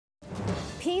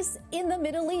peace in the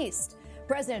Middle East.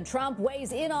 President Trump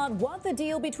weighs in on what the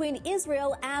deal between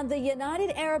Israel and the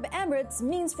United Arab Emirates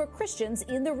means for Christians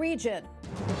in the region.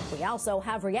 We also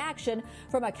have reaction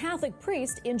from a Catholic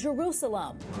priest in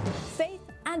Jerusalem. Faith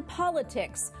and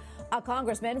politics. A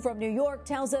congressman from New York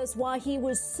tells us why he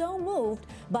was so moved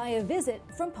by a visit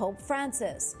from Pope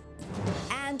Francis.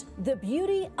 And the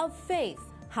beauty of faith.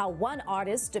 How one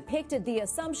artist depicted the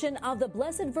Assumption of the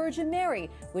Blessed Virgin Mary,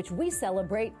 which we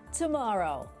celebrate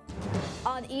tomorrow.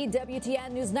 On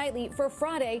EWTN News Nightly for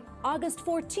Friday, August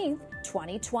 14th,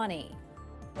 2020.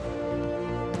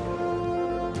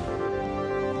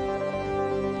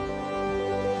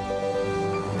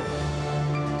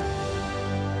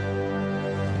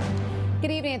 Good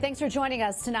evening, and thanks for joining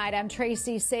us tonight. I'm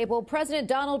Tracy Sable. President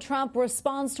Donald Trump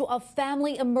responds to a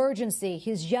family emergency.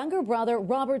 His younger brother,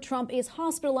 Robert Trump, is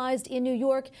hospitalized in New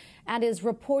York and is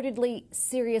reportedly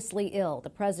seriously ill. The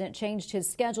president changed his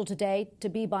schedule today to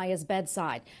be by his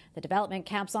bedside. The development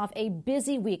caps off a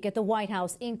busy week at the White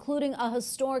House, including a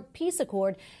historic peace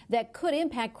accord that could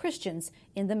impact Christians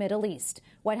in the Middle East.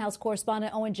 White House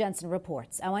correspondent Owen Jensen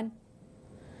reports. Owen?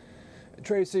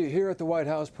 Tracy, here at the White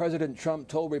House, President Trump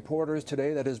told reporters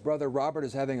today that his brother Robert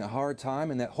is having a hard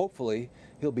time and that hopefully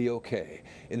he'll be okay.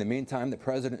 In the meantime, the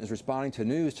president is responding to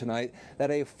news tonight that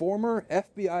a former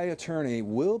FBI attorney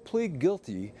will plead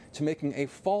guilty to making a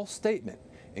false statement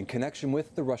in connection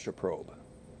with the Russia probe.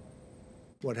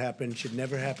 What happened should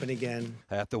never happen again.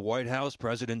 At the White House,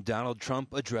 President Donald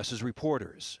Trump addresses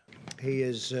reporters. He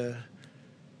is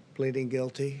pleading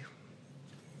guilty.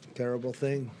 Terrible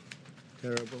thing.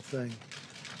 Terrible thing.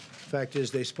 Fact is,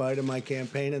 they spied on my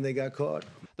campaign and they got caught.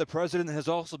 The president has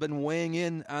also been weighing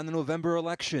in on the November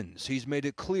elections. He's made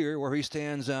it clear where he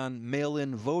stands on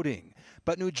mail-in voting.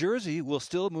 But New Jersey will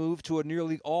still move to a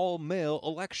nearly all-mail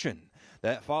election.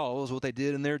 That follows what they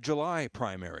did in their July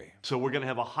primary. So we're going to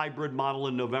have a hybrid model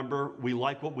in November. We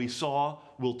like what we saw.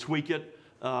 We'll tweak it,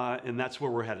 and that's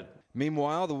where we're headed.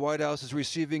 Meanwhile, the White House is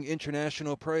receiving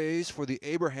international praise for the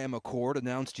Abraham Accord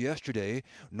announced yesterday,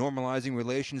 normalizing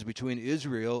relations between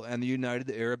Israel and the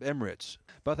United Arab Emirates.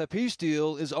 But the peace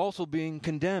deal is also being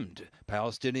condemned.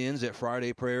 Palestinians at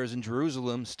Friday prayers in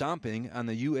Jerusalem stomping on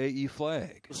the UAE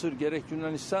flag.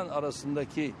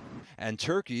 And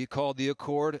Turkey called the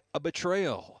accord a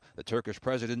betrayal. The Turkish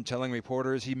president telling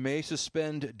reporters he may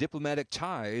suspend diplomatic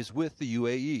ties with the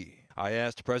UAE. I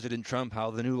asked President Trump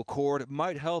how the new accord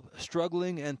might help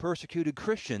struggling and persecuted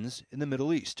Christians in the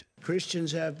Middle East.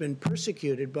 Christians have been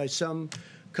persecuted by some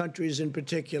countries in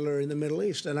particular in the Middle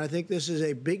East. And I think this is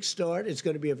a big start. It's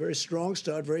going to be a very strong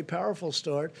start, very powerful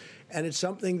start. And it's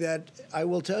something that I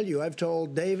will tell you, I've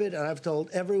told David and I've told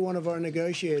every one of our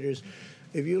negotiators,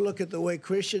 if you look at the way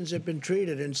Christians have been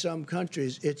treated in some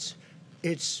countries,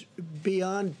 it's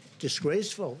beyond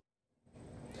disgraceful.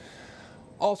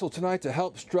 Also tonight, to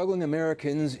help struggling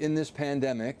Americans in this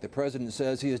pandemic, the president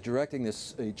says he is directing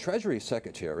the Treasury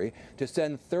Secretary to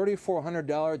send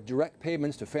 $3,400 direct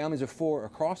payments to families of four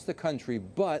across the country,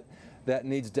 but that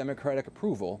needs Democratic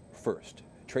approval first.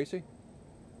 Tracy?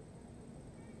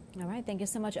 All right. Thank you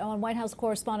so much, Owen. White House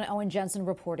correspondent Owen Jensen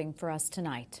reporting for us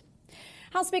tonight.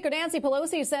 House Speaker Nancy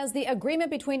Pelosi says the agreement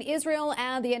between Israel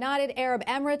and the United Arab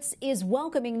Emirates is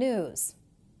welcoming news.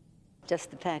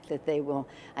 Just the fact that they will,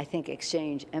 I think,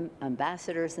 exchange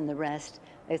ambassadors and the rest,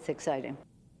 it's exciting.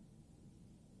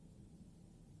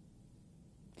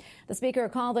 The speaker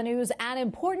called the news an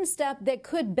important step that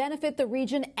could benefit the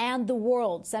region and the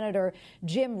world. Senator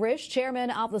Jim Risch, chairman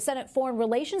of the Senate Foreign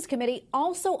Relations Committee,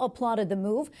 also applauded the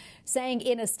move, saying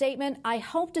in a statement, "I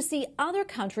hope to see other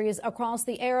countries across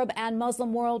the Arab and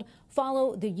Muslim world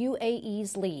follow the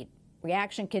UAE's lead."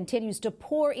 Reaction continues to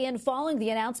pour in following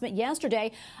the announcement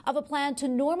yesterday of a plan to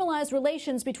normalize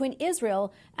relations between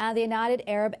Israel and the United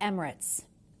Arab Emirates.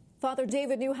 Father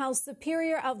David Newhouse,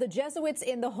 superior of the Jesuits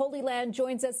in the Holy Land,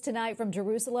 joins us tonight from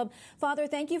Jerusalem. Father,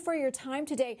 thank you for your time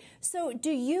today. So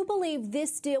do you believe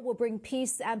this deal will bring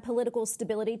peace and political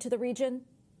stability to the region?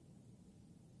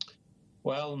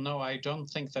 Well, no, I don't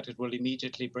think that it will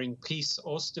immediately bring peace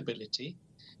or stability.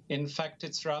 In fact,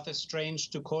 it's rather strange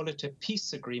to call it a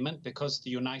peace agreement because the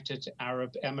United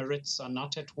Arab Emirates are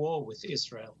not at war with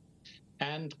Israel.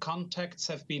 And contacts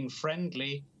have been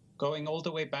friendly going all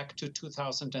the way back to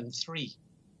 2003.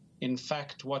 In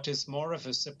fact, what is more of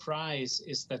a surprise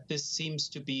is that this seems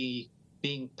to be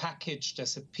being packaged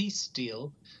as a peace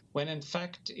deal, when in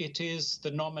fact it is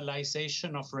the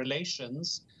normalization of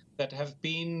relations that have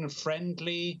been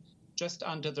friendly just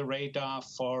under the radar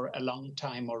for a long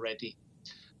time already.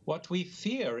 What we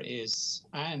fear is,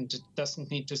 and it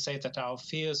doesn't mean to say that our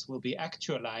fears will be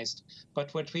actualized,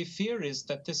 but what we fear is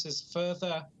that this is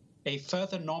further a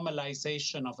further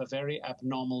normalization of a very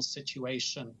abnormal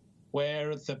situation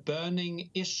where the burning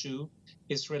issue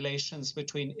is relations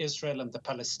between Israel and the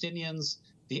Palestinians,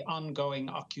 the ongoing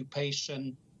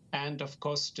occupation, and of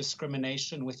course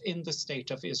discrimination within the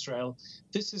state of Israel.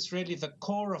 This is really the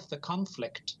core of the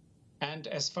conflict. And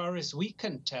as far as we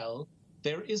can tell,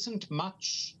 there isn't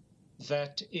much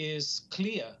that is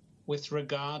clear with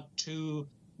regard to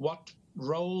what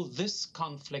role this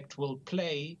conflict will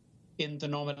play in the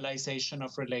normalization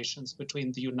of relations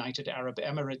between the United Arab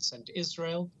Emirates and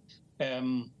Israel.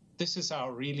 This is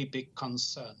our really big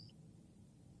concern.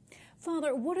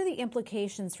 Father, what are the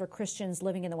implications for Christians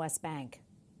living in the West Bank?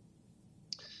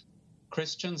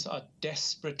 Christians are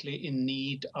desperately in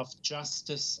need of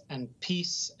justice and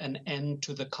peace, an end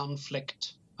to the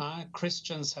conflict.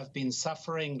 Christians have been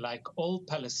suffering like all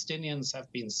Palestinians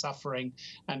have been suffering.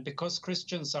 And because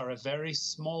Christians are a very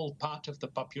small part of the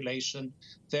population,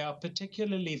 they are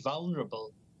particularly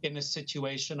vulnerable in a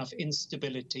situation of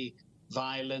instability,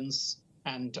 violence,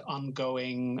 and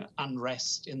ongoing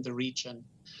unrest in the region.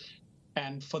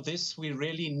 And for this, we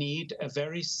really need a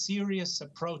very serious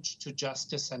approach to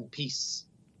justice and peace.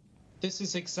 This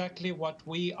is exactly what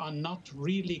we are not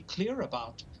really clear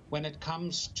about when it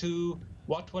comes to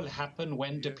what will happen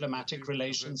when diplomatic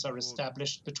relations are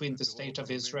established between the State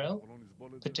of Israel,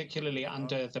 particularly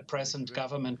under the present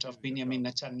government of Benjamin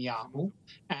Netanyahu,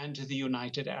 and the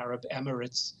United Arab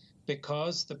Emirates,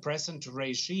 because the present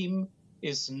regime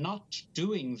is not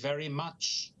doing very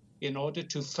much in order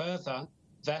to further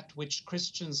that which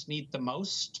Christians need the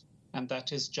most, and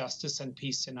that is justice and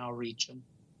peace in our region.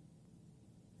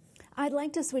 I'd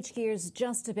like to switch gears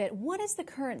just a bit. What is the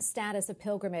current status of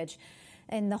pilgrimage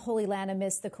in the Holy Land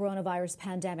amidst the coronavirus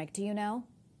pandemic? Do you know?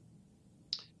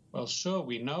 Well, sure,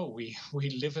 we know. We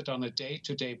live it on a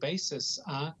day-to-day basis.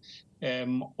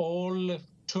 All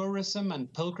tourism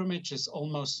and pilgrimage is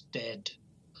almost dead.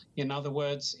 In other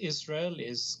words, Israel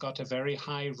has got a very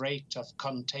high rate of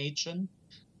contagion.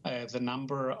 The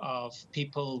number of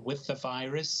people with the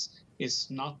virus is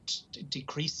not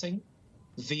decreasing.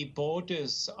 The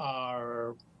borders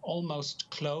are almost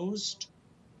closed.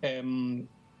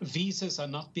 Visas are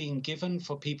not being given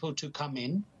for people to come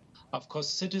in. Of course,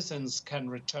 citizens can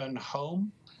return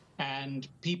home, and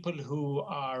people who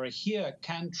are here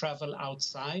can travel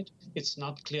outside. It's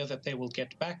not clear that they will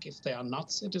get back if they are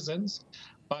not citizens,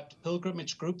 but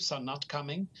pilgrimage groups are not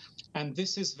coming. And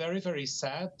this is very, very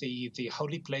sad. The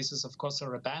holy places, of course,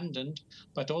 are abandoned,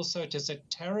 but also it is a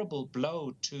terrible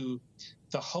blow to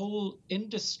the whole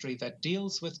industry that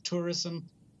deals with tourism,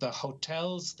 the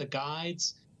hotels, the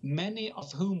guides, many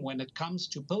of whom, when it comes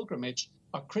to pilgrimage,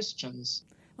 are Christians.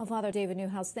 Well, Father David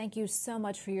Newhouse, thank you so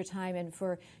much for your time and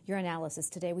for your analysis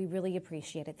today. We really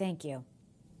appreciate it. Thank you.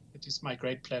 It is my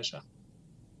great pleasure.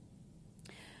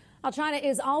 Well, China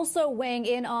is also weighing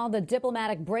in on the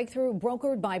diplomatic breakthrough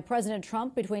brokered by President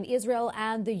Trump between Israel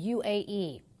and the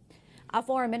UAE. A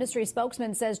foreign ministry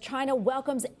spokesman says China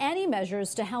welcomes any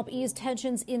measures to help ease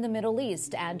tensions in the Middle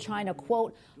East, and China,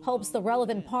 quote, hopes the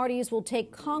relevant parties will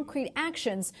take concrete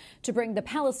actions to bring the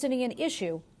Palestinian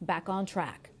issue back on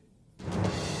track.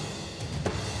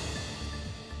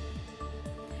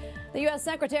 The U.S.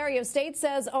 Secretary of State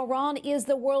says Iran is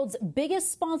the world's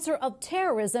biggest sponsor of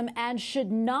terrorism and should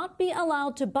not be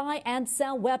allowed to buy and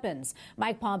sell weapons.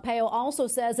 Mike Pompeo also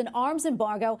says an arms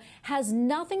embargo has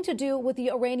nothing to do with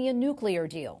the Iranian nuclear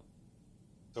deal.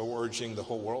 So we're urging the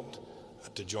whole world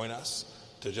to join us,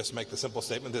 to just make the simple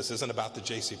statement, this isn't about the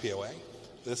JCPOA.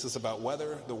 This is about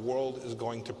whether the world is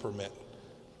going to permit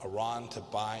Iran to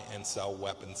buy and sell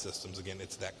weapon systems. Again,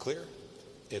 it's that clear.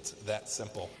 It's that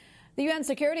simple. The UN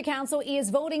Security Council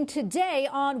is voting today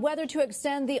on whether to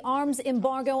extend the arms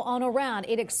embargo on Iran.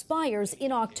 It expires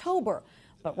in October,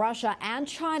 but Russia and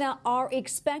China are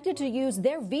expected to use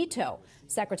their veto.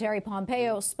 Secretary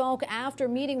Pompeo spoke after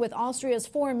meeting with Austria's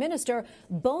foreign minister,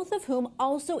 both of whom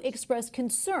also expressed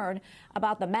concern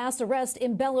about the mass arrest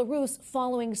in Belarus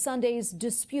following Sunday's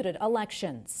disputed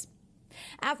elections.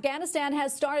 Afghanistan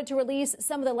has started to release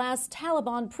some of the last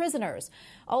Taliban prisoners,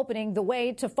 opening the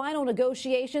way to final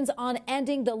negotiations on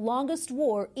ending the longest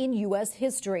war in U.S.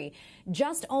 history.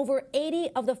 Just over 80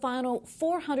 of the final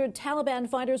 400 Taliban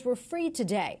fighters were freed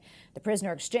today. The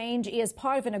prisoner exchange is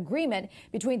part of an agreement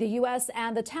between the U.S.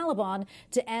 and the Taliban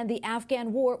to end the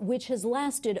Afghan war, which has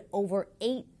lasted over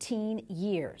 18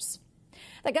 years.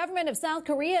 The government of South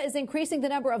Korea is increasing the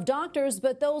number of doctors,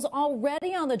 but those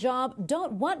already on the job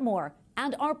don't want more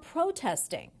and are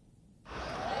protesting.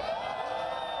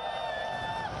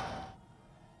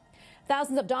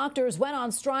 Thousands of doctors went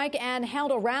on strike and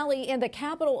held a rally in the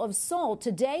capital of Seoul.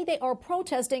 Today, they are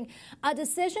protesting a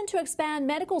decision to expand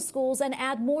medical schools and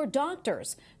add more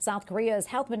doctors. South Korea's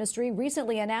health ministry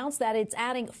recently announced that it's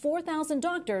adding 4,000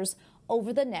 doctors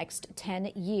over the next 10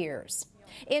 years.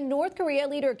 In North Korea,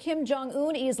 leader Kim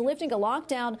Jong-un is lifting a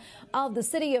lockdown of the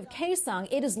city of Kaesong.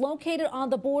 It is located on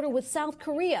the border with South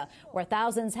Korea, where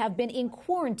thousands have been in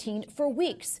quarantine for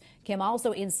weeks. Kim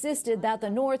also insisted that the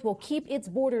North will keep its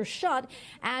borders shut,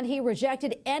 and he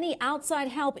rejected any outside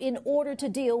help in order to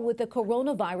deal with the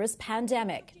coronavirus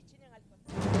pandemic.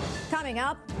 Coming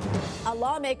up, a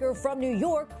lawmaker from New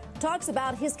York talks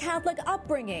about his Catholic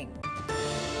upbringing.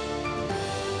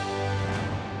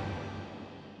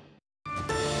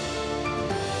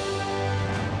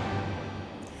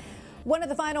 One of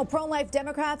the final pro-life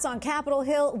Democrats on Capitol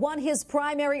Hill won his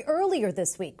primary earlier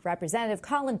this week. Representative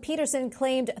Colin Peterson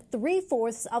claimed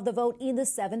 3/4 of the vote in the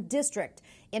 7th district.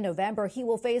 In November, he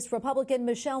will face Republican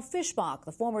Michelle Fischbach,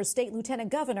 the former state lieutenant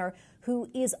governor, who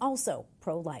is also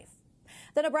pro-life.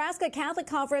 The Nebraska Catholic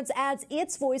Conference adds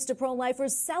its voice to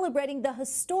pro-lifers, celebrating the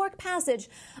historic passage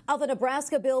of the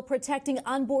Nebraska bill protecting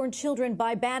unborn children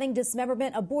by banning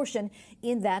dismemberment abortion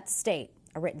in that state.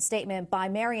 A written statement by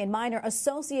Marion Miner,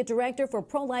 Associate Director for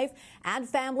Pro-Life and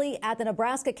Family at the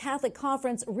Nebraska Catholic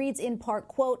Conference, reads in part,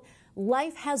 quote,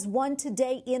 "Life has won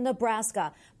today in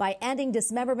Nebraska. By ending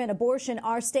dismemberment abortion,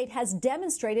 our state has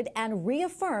demonstrated and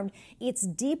reaffirmed its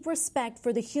deep respect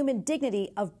for the human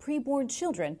dignity of preborn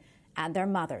children and their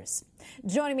mothers."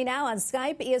 Joining me now on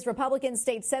Skype is Republican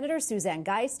State Senator Suzanne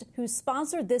Geist, who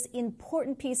sponsored this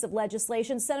important piece of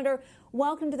legislation. Senator,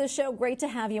 welcome to the show. Great to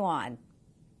have you on.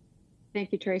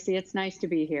 Thank you, Tracy. It's nice to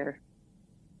be here.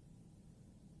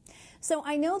 So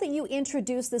I know that you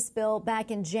introduced this bill back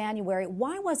in January.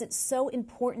 Why was it so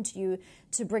important to you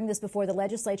to bring this before the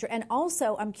legislature? And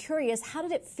also, I'm curious, how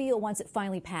did it feel once it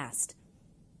finally passed?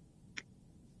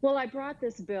 Well, I brought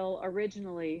this bill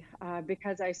originally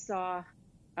because I saw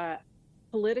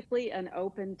politically an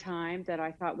open time that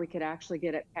I thought we could actually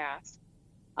get it passed.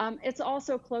 It's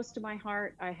also close to my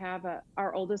heart. I have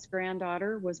our oldest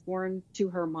granddaughter was born to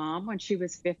her mom when she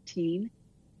was 15.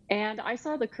 And I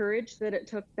saw the courage that it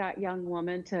took that young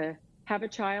woman to have a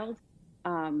child,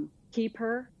 keep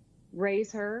her,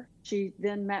 raise her. She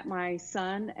then met my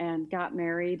son and got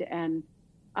married. And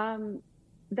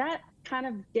that kind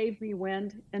of gave me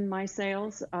wind in my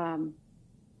sails.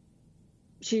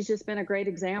 She's just been a great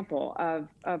example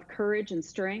of courage and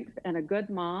strength and a good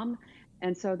mom.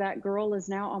 And so that girl is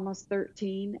now almost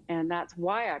 13, and that's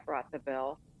why I brought the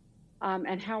bill.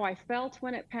 And how I felt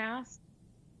when it passed,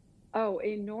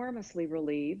 enormously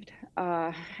relieved.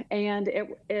 And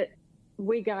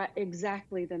we got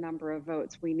exactly the number of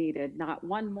votes we needed, not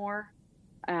one more.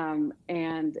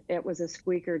 And it was a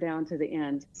squeaker down to the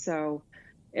end. So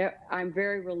I'm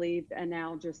very relieved and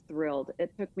now just thrilled.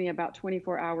 It took me about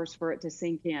 24 hours for it to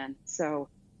sink in. So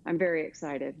I'm very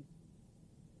excited.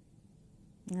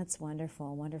 That's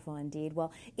wonderful, wonderful indeed.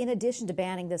 Well, in addition to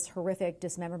banning this horrific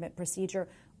dismemberment procedure,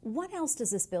 what else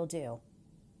does this bill do?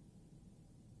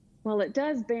 Well, it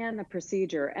does ban the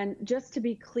procedure. And just to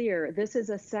be clear, this is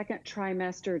a second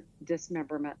trimester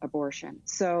dismemberment abortion.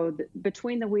 So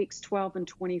between the weeks 12 and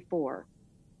 24.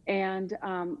 And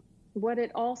what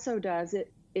it also does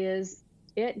is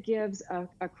it gives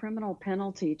a criminal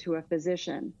penalty to a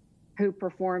physician who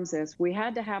performs this. We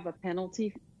had to have a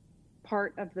penalty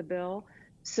part of the bill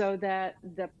so that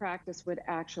the practice would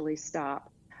actually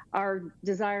stop. Our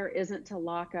desire isn't to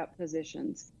lock up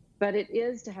physicians, but it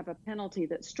is to have a penalty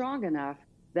that's strong enough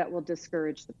that will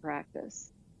discourage the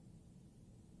practice.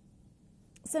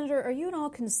 Senator, are you at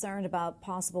all concerned about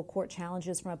possible court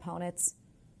challenges from opponents?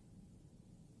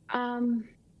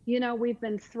 You know, we've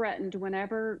been threatened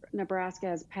whenever Nebraska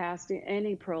has passed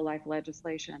any pro-life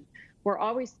legislation. We're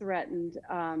always threatened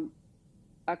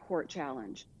a court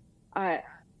challenge.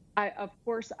 Of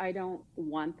course, I don't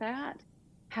want that.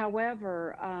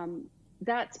 However,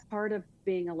 that's part of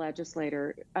being a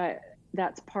legislator.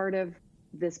 That's part of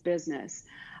this business.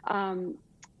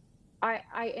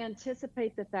 I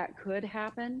anticipate that could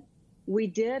happen. We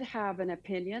did have an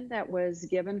opinion that was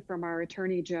given from our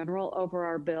Attorney General over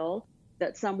our bill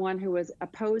that someone who was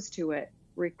opposed to it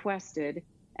requested.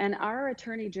 And our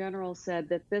Attorney General said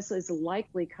that this is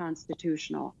likely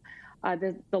constitutional.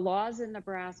 The laws in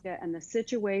Nebraska and the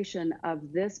situation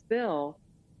of this bill,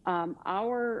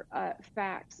 our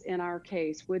facts in our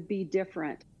case would be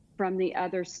different from the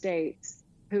other states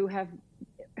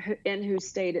in whose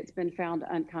state it's been found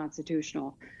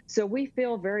unconstitutional. So we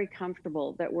feel very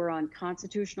comfortable that we're on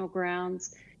constitutional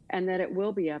grounds and that it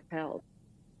will be upheld.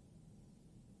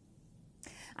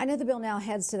 I know the bill now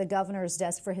heads to the governor's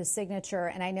desk for his signature,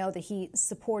 and I know that he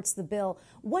supports the bill.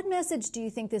 What message do you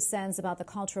think this sends about the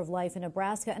culture of life in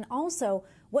Nebraska? And also,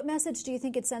 what message do you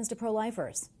think it sends to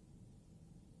pro-lifers?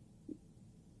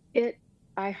 It,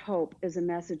 I hope, is a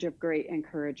message of great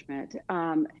encouragement.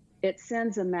 It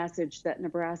sends a message that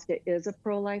Nebraska is a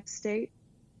pro-life state.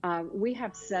 We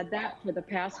have said that for the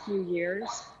past few years,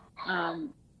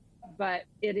 but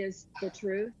it is the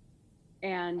truth.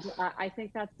 And I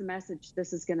think that's the message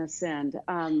this is going to send.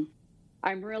 I'm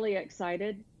really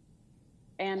excited.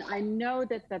 And I know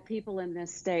that the people in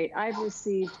this state, I've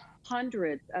received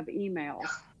hundreds of emails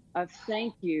of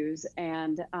thank yous.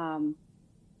 And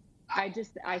I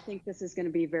think this is going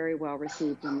to be very well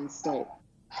received in this state.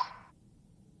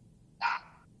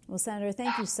 Well, Senator,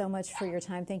 thank you so much for your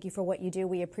time. Thank you for what you do.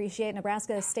 We appreciate it.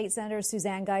 Nebraska State Senator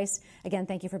Suzanne Geist, again,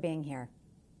 thank you for being here.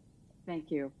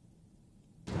 Thank you.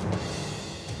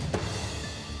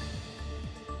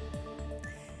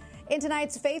 In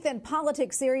tonight's Faith and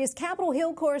Politics series, Capitol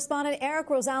Hill correspondent Eric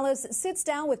Rosales sits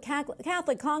down with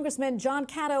Catholic Congressman John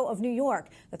Katko of New York.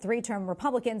 The three-term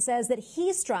Republican says that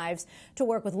he strives to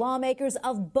work with lawmakers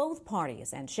of both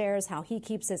parties and shares how he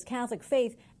keeps his Catholic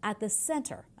faith at the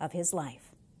center of his life.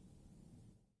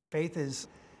 Faith is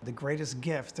the greatest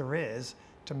gift there is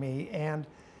to me, and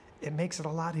it makes it a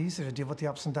lot easier to deal with the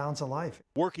ups and downs of life.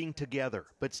 Working together,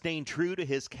 but staying true to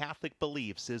his Catholic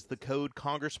beliefs is the code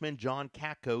Congressman John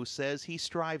Katko says he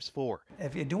strives for.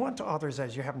 If you do unto others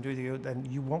as you have them do to you, then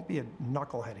you won't be a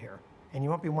knucklehead here. And you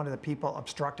won't be one of the people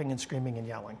obstructing and screaming and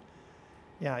yelling.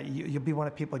 Yeah, you'll be one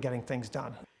of the people getting things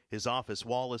done. His office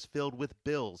wall is filled with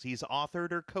bills he's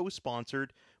authored or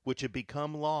co-sponsored, which have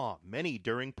become law, many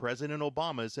during President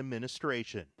Obama's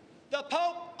administration. The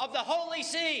Pope of the Holy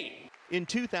See. In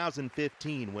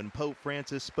 2015, when Pope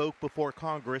Francis spoke before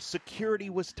Congress, security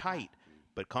was tight.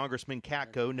 But Congressman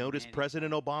Katko noticed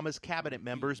President Obama's cabinet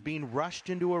members being rushed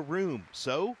into a room,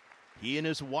 so he and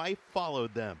his wife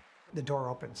followed them. The door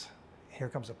opens. Here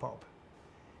comes the Pope.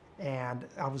 And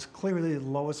I was clearly the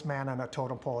lowest man on a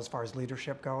totem pole as far as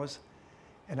leadership goes.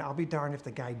 And I'll be darned if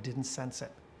the guy didn't sense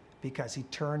it, because he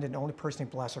turned and the only person he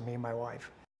blessed was me and my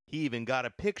wife. He even got a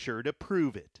picture to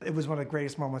prove it. It was one of the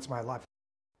greatest moments of my life.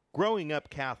 Growing up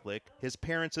Catholic, his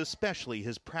parents, especially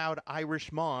his proud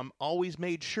Irish mom, always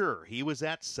made sure he was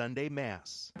at Sunday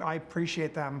Mass. I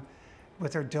appreciate them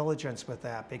with their diligence with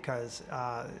that, because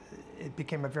it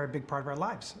became a very big part of our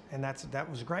lives, and that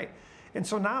was great. And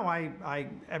so now I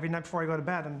every night before I go to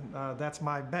bed, and that's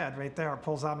my bed right there,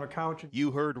 pulls out on the couch.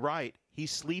 You heard right. He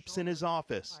sleeps in his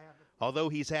office. Although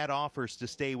he's had offers to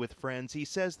stay with friends, he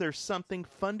says there's something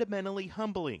fundamentally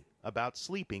humbling about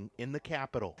sleeping in the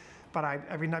Capitol. But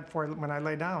every night before, when I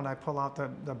lay down, I pull out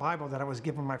the Bible that I was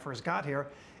given when I first got here,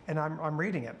 and I'm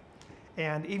reading it.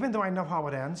 And even though I know how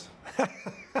it ends.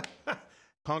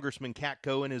 Congressman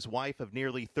Katko and his wife of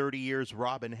nearly 30 years,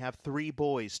 Robin, have 3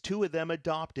 boys, 2 of them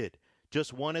adopted.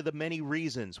 Just one of the many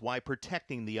reasons why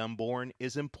protecting the unborn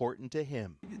is important to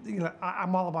him. You know,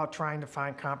 I'm all about trying to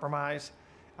find compromise.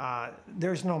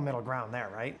 There's no middle ground there,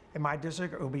 right? In my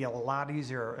district, it would be a lot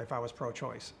easier if I was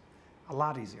pro-choice. A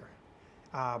lot easier.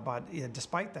 But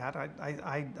despite that,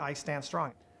 I stand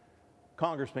strong.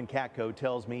 Congressman Katko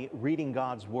tells me reading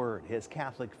God's Word, his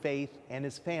Catholic faith, and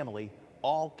his family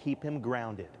all keep him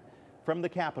grounded. From the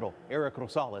Capitol, Eric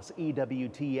Rosales,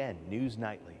 EWTN News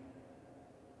Nightly.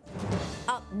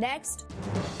 Up next,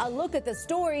 a look at the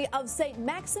story of Saint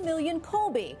Maximilian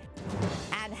Kolbe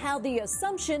and how the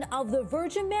Assumption of the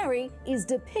Virgin Mary is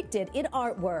depicted in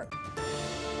artwork.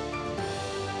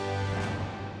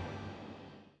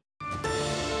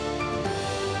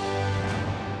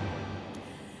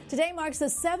 Today marks the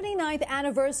 79th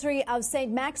anniversary of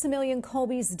Saint Maximilian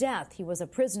Kolbe's death. He was a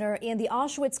prisoner in the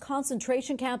Auschwitz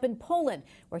concentration camp in Poland,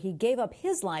 where he gave up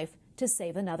his life to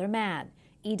save another man.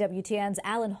 EWTN's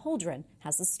Alan Holdren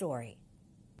has the story.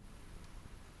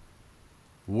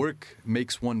 Work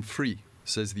makes one free,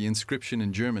 says the inscription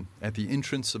in German at the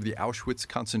entrance of the Auschwitz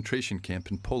concentration camp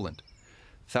in Poland.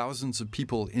 Thousands of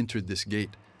people entered this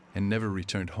gate and never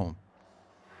returned home.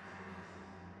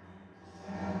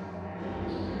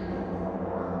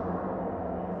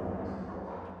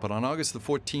 But on August the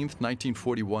 14th,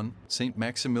 1941, Saint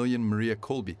Maximilian Maria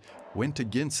Kolbe went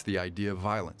against the idea of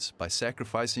violence by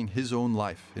sacrificing his own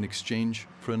life in exchange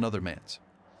for another man's.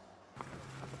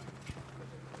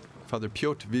 Father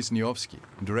Piotr Wisniewski,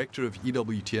 director of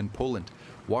EWTN Poland,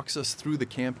 walks us through the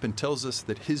camp and tells us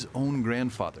that his own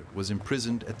grandfather was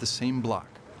imprisoned at the same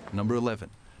block, number 11,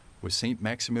 where Saint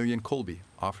Maximilian Kolbe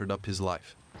offered up his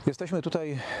life. Jesteśmy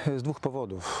tutaj z 2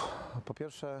 powodów.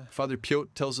 Father Piotr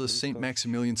tells us Saint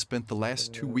Maximilian spent the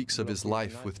last 2 weeks of his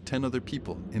life with 10 other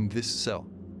people in this cell.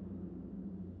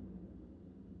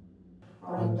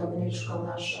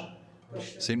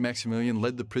 Saint Maximilian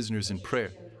led the prisoners in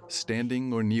prayer,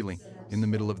 standing or kneeling in the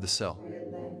middle of the cell.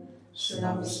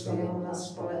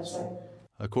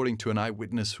 According to an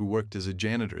eyewitness who worked as a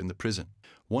janitor in the prison,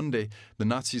 one day the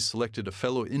Nazis selected a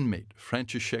fellow inmate,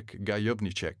 Franciszek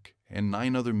Gajowniczek, and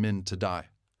 9 other men to die.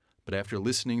 But after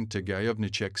listening to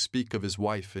Gajowniczek speak of his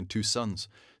wife and 2 sons,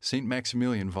 Saint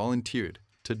Maximilian volunteered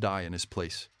to die in his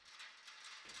place.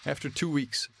 After 2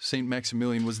 weeks, Saint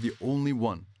Maximilian was the only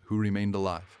one who remained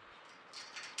alive.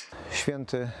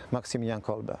 Święty Maximilian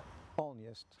Kolbe.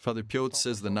 Father Piotr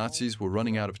says the Nazis were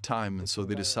running out of time, and so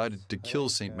they decided to kill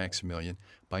Saint Maximilian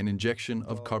by an injection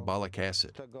of carbolic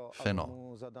acid,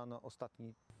 phenol.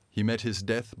 He met his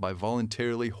death by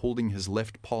voluntarily holding his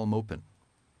left palm open,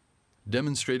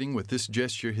 demonstrating with this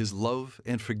gesture his love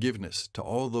and forgiveness to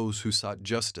all those who sought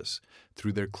justice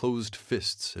through their closed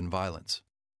fists and violence.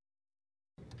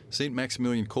 Saint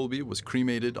Maximilian Kolbe was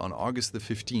cremated on August the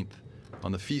 15th,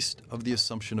 on the feast of the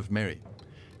Assumption of Mary.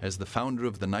 As the founder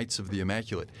of the Knights of the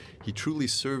Immaculate, he truly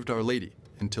served Our Lady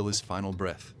until his final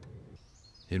breath.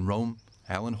 In Rome,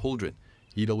 Alan Holdren,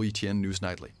 EWTN News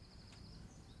Nightly.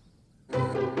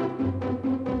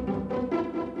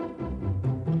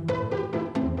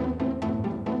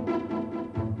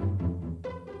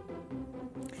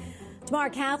 Tomorrow,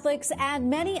 Catholics and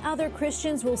many other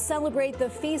Christians will celebrate the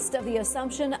Feast of the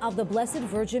Assumption of the Blessed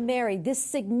Virgin Mary. This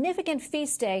significant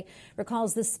feast day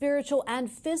recalls the spiritual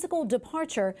and physical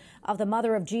departure of the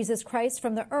Mother of Jesus Christ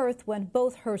from the earth when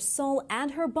both her soul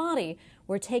and her body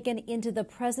were taken into the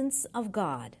presence of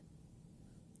God.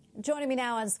 Joining me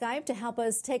now on Skype to help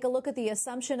us take a look at the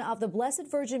Assumption of the Blessed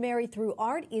Virgin Mary through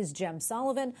art is Jem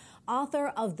Sullivan, author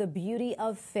of The Beauty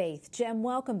of Faith. Jem,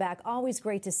 welcome back. Always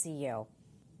great to see you.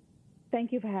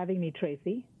 Thank you for having me,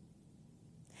 Tracy.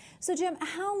 So, Jim,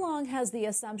 how long has the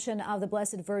Assumption of the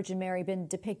Blessed Virgin Mary been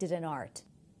depicted in art?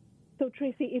 So,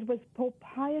 Tracy, it was Pope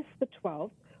Pius XII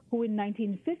who in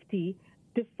 1950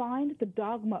 defined the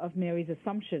dogma of Mary's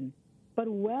Assumption. But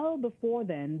well before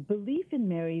then, belief in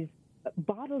Mary's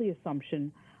bodily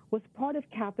Assumption was part of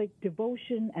Catholic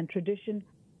devotion and tradition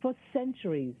for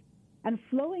centuries. And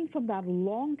flowing from that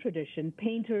long tradition,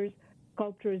 painters,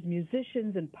 sculptors,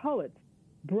 musicians, and poets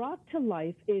brought to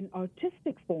life in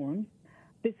artistic forms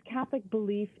this Catholic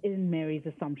belief in Mary's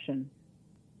Assumption.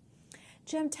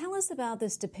 Jem, tell us about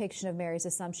this depiction of Mary's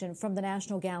Assumption from the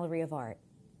National Gallery of Art.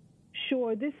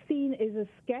 Sure. This scene is a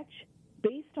sketch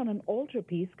based on an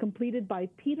altarpiece completed by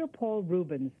Peter Paul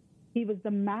Rubens. He was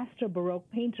the master Baroque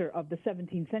painter of the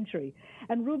 17th century.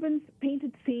 And Rubens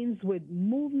painted scenes with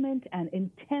movement and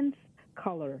intense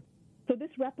color. So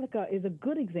this replica is a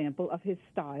good example of his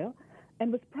style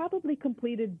and was probably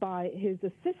completed by his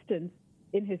assistants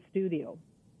in his studio.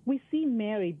 We see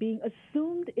Mary being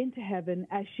assumed into heaven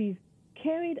as she's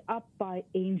carried up by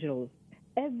angels.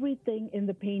 Everything in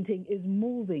the painting is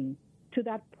moving to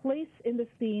that place in the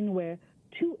scene where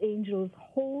 2 angels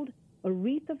hold a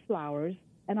wreath of flowers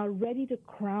and are ready to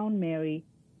crown Mary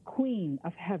Queen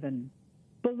of Heaven.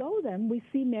 Below them, we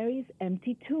see Mary's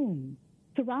empty tomb,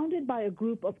 surrounded by a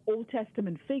group of Old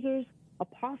Testament figures,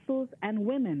 apostles, and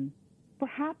women,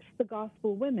 perhaps the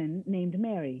gospel women named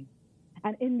Mary.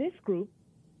 And in this group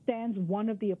stands one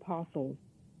of the apostles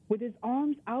with his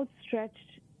arms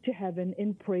outstretched to heaven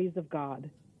in praise of God.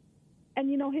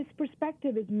 And you know, his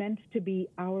perspective is meant to be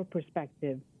our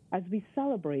perspective as we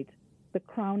celebrate the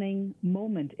crowning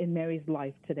moment in Mary's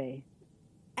life today.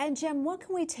 And Jem, what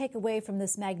can we take away from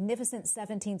this magnificent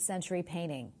 17th century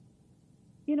painting?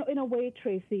 You know, in a way,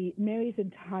 Tracy, Mary's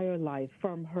entire life,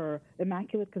 from her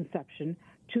Immaculate Conception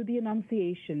to the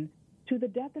Annunciation, to the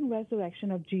death and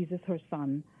resurrection of Jesus, her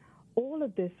son, all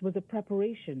of this was a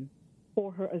preparation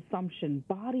for her Assumption,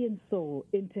 body and soul,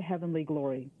 into heavenly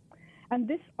glory. And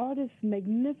this artist's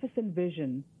magnificent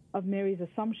vision of Mary's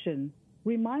Assumption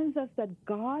reminds us that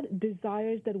God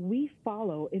desires that we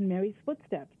follow in Mary's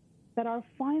footsteps, that our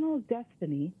final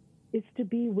destiny is to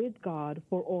be with God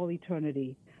for all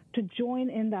eternity, to join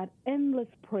in that endless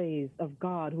praise of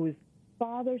God, who is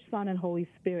Father, Son, and Holy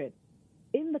Spirit,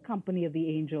 in the company of the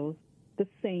angels, the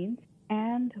saints,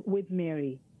 and with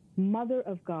Mary, Mother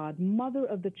of God, Mother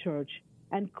of the Church,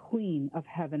 and Queen of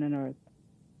heaven and earth.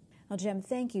 Well, Jem,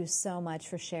 thank you so much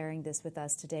for sharing this with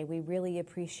us today. We really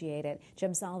appreciate it.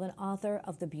 Jem Sullivan, author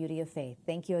of The Beauty of Faith.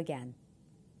 Thank you again.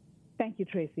 Thank you,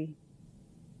 Tracy.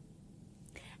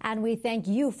 And we thank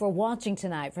you for watching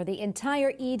tonight. For the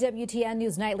entire EWTN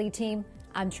News Nightly team,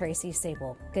 I'm Tracy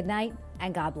Sable. Good night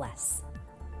and God bless.